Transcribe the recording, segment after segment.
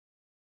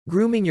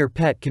Grooming your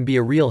pet can be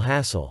a real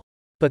hassle.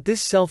 But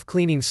this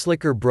self-cleaning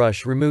slicker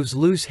brush removes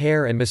loose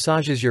hair and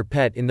massages your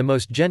pet in the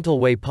most gentle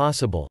way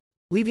possible,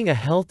 leaving a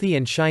healthy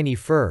and shiny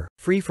fur,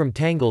 free from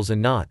tangles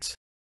and knots.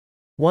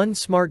 One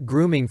smart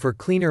grooming for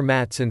cleaner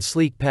mats and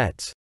sleek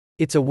pets.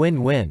 It's a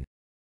win-win.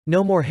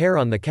 No more hair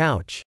on the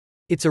couch.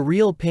 It's a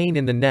real pain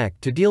in the neck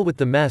to deal with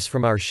the mess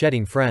from our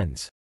shedding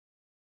friends.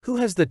 Who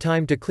has the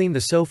time to clean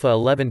the sofa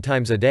 11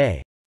 times a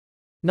day?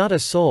 Not a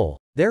soul,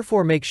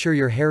 therefore make sure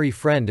your hairy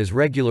friend is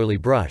regularly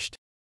brushed.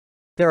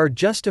 There are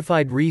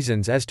justified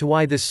reasons as to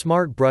why this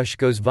smart brush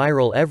goes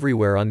viral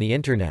everywhere on the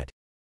internet.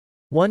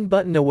 One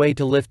button away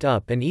to lift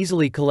up and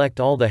easily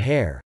collect all the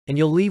hair, and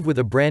you'll leave with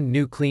a brand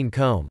new clean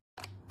comb.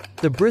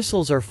 The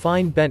bristles are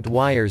fine bent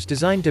wires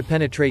designed to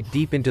penetrate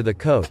deep into the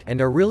coat and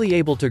are really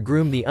able to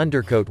groom the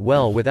undercoat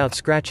well without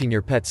scratching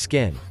your pet's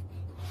skin.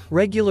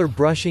 Regular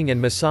brushing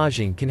and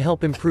massaging can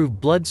help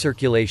improve blood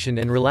circulation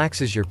and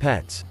relaxes your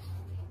pets.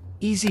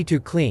 Easy to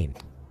clean,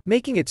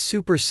 making it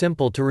super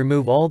simple to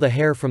remove all the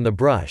hair from the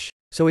brush,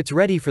 so it's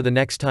ready for the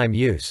next time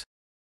use.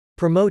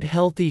 Promote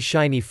healthy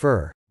shiny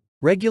fur.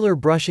 Regular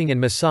brushing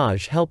and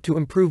massage help to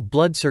improve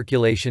blood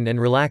circulation and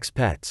relax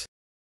pets.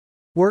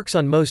 Works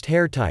on most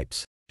hair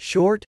types: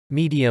 short,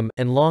 medium,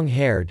 and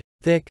long-haired,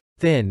 thick,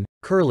 thin,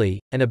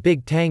 curly, and a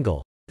big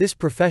tangle. This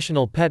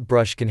professional pet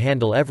brush can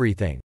handle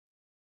everything.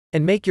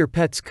 And make your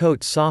pet's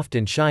coat soft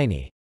and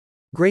shiny.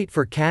 Great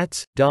for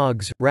cats,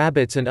 dogs,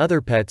 rabbits and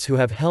other pets who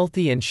have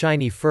healthy and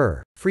shiny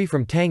fur, free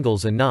from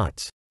tangles and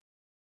knots.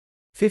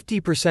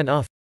 50%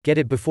 off. Get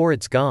it before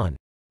it's gone.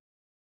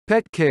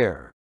 Pet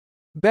care.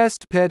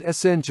 Best pet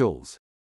essentials.